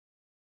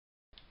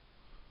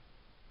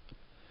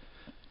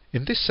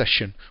In this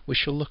session, we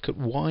shall look at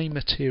why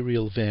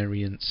material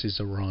variances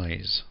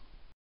arise.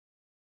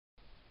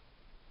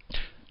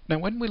 Now,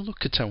 when we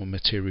look at our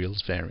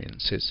materials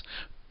variances,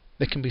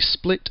 they can be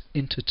split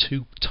into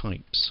two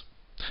types.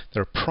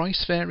 There are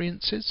price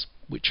variances,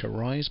 which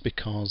arise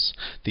because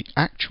the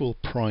actual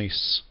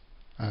price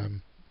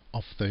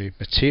of the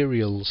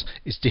materials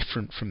is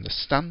different from the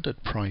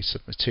standard price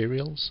of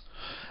materials,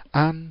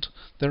 and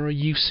there are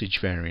usage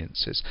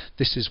variances.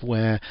 This is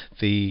where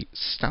the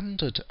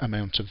standard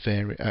amount of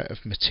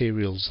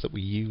materials that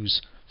we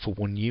use for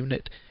one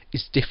unit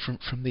is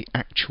different from the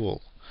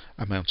actual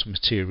amount of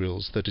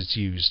materials that is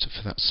used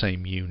for that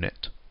same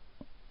unit.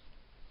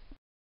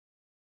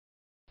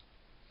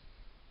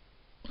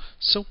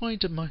 So why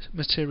do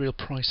material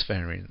price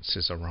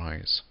variances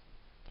arise?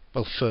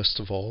 Well, first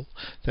of all,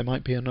 there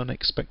might be an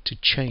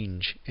unexpected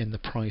change in the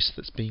price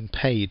that's being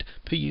paid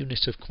per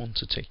unit of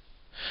quantity.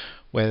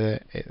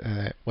 Where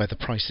the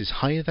price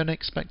is higher than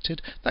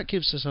expected, that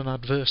gives us an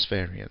adverse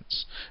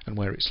variance, and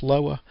where it's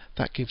lower,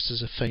 that gives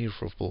us a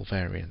favourable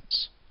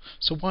variance.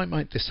 So why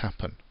might this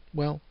happen?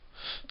 Well,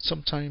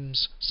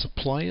 sometimes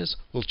suppliers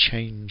will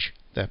change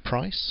their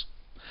price.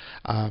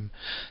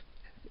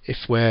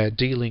 If we're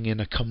dealing in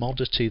a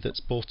commodity that's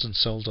bought and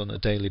sold on a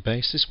daily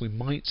basis, we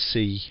might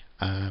see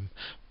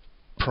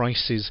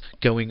prices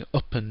going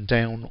up and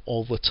down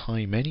all the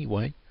time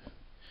anyway.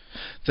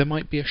 There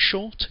might be a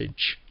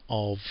shortage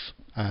of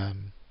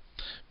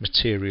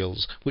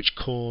materials which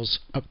cause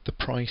the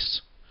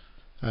price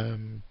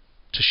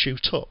to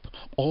shoot up,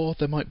 or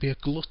there might be a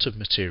glut of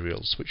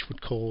materials which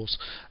would cause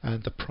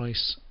the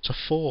price to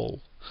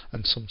fall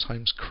and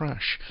sometimes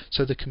crash.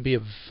 So there can be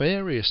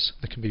various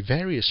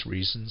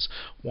reasons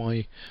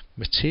why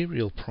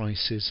material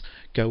prices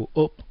go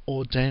up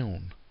or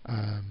down,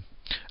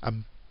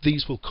 and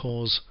these will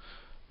cause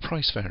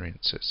price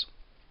variances.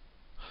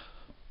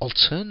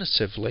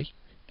 Alternatively,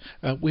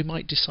 we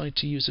might decide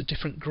to use a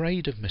different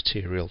grade of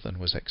material than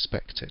was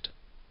expected.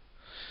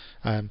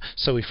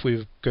 So if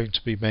we're going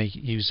to be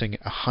using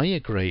a higher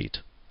grade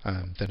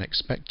than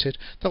expected,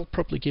 that'll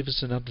probably give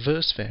us an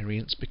adverse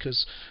variance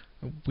because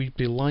we'd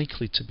be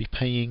likely to be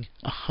paying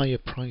a higher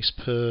price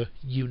per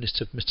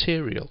unit of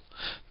material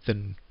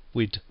than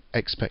we'd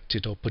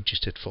expected or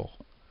budgeted for.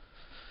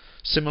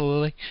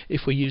 Similarly,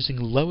 if we're using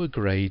lower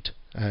grades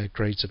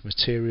of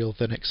material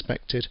than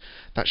expected,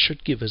 that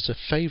should give us a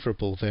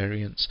favourable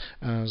variance,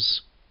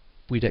 as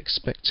we'd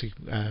expect to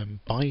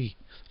buy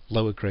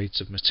lower grades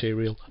of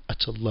material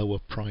at a lower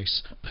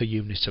price per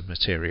unit of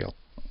material.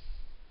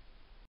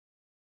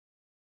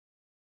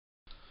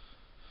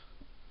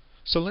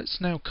 So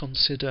let's now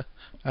consider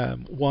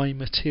why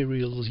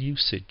material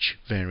usage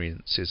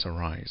variances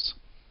arise.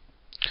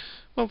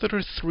 Well, there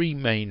are three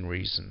main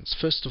reasons.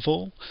 First of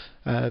all,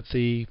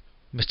 the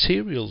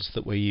materials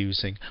that we're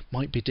using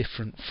might be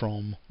different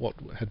from what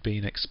had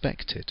been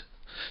expected.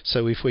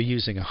 So if we're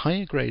using a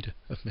higher grade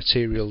of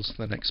materials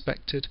than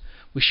expected,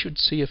 we should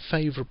see a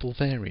favourable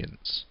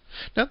variance.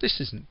 Now,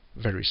 this isn't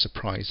very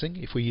surprising.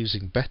 If we're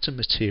using better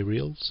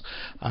materials,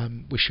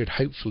 we should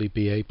hopefully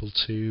be able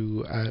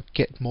to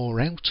get more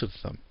out of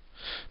them,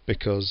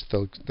 because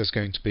there's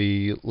going to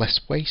be less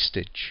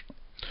wastage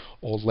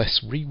or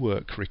less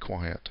rework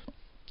required.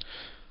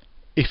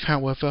 If,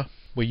 however,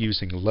 we're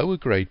using lower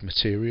grade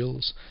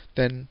materials,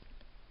 then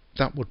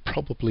that would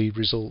probably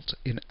result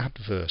in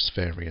adverse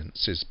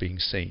variances being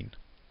seen.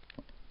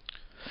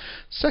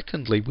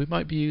 Secondly, we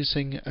might be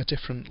using a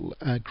different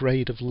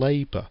grade of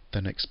labour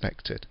than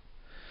expected.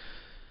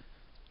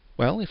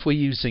 Well, if we're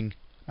using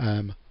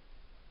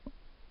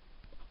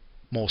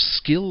more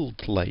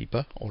skilled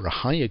labour or a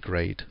higher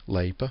grade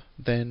labour,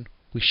 then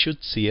we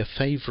should see a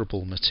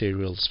favourable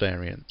materials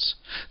variance.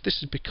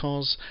 This is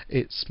because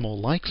it's more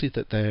likely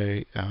that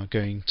they are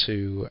going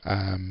to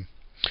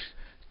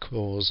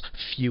cause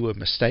fewer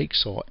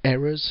mistakes or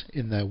errors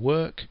in their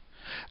work,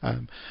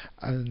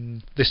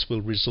 and this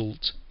will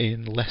result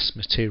in less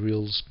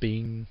materials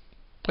being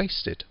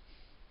wasted.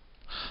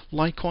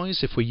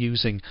 Likewise, if we're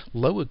using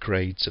lower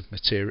grades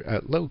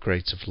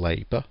of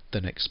labour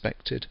than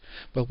expected,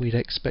 well, we'd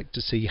expect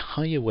to see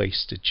higher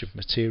wastage of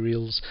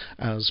materials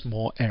as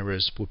more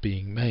errors were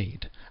being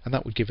made, and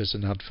that would give us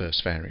an adverse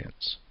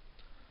variance.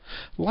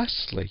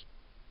 Lastly,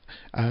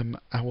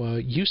 our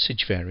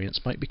usage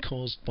variance might be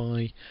caused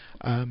by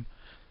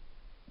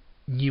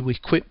new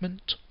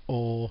equipment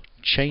or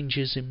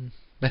changes in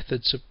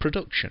methods of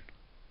production.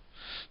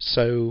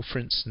 So, for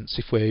instance,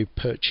 if we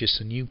purchase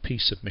a new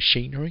piece of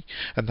machinery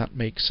and that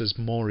makes us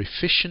more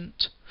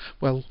efficient,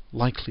 well,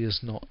 likely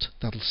as not,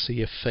 that'll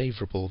see a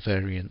favourable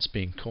variance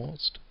being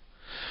caused.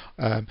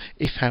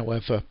 If,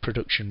 however,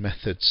 production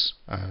methods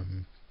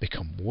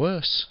become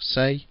worse,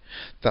 say,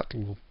 that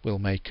will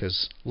make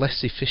us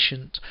less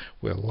efficient,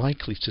 we're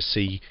likely to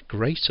see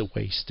greater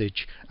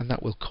wastage, and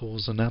that will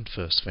cause an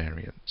adverse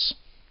variance.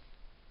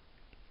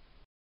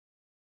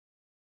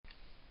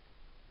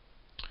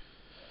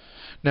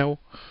 Now,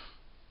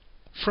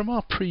 from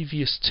our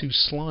previous two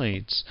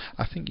slides,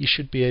 I think you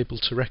should be able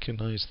to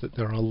recognise that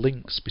there are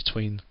links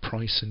between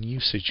price and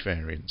usage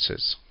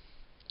variances.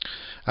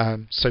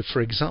 So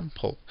for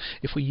example,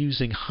 if we're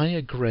using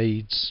higher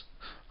grades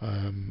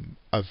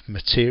of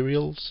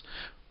materials,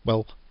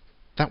 well,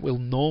 that will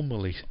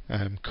normally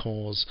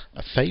cause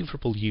a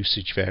favourable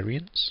usage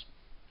variance,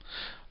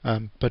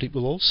 but it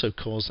will also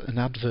cause an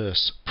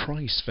adverse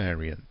price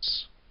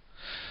variance.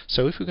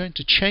 So if we're going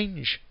to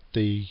change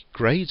the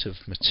grade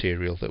of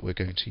material that we're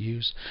going to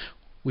use,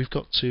 we've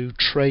got to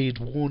trade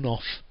one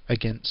off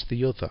against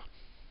the other.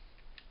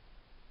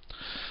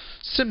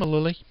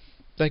 Similarly,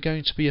 they're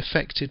going to be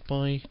affected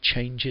by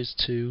changes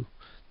to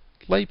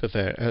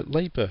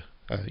labour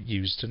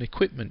used and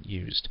equipment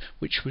used,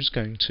 which was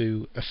going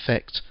to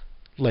affect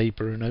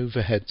labour and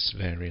overheads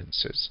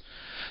variances.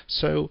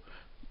 So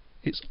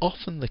it's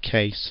often the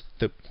case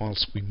that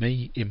whilst we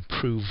may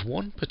improve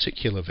one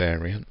particular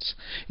variance,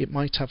 it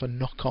might have a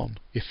knock-on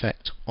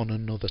effect on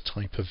another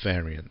type of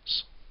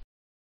variance.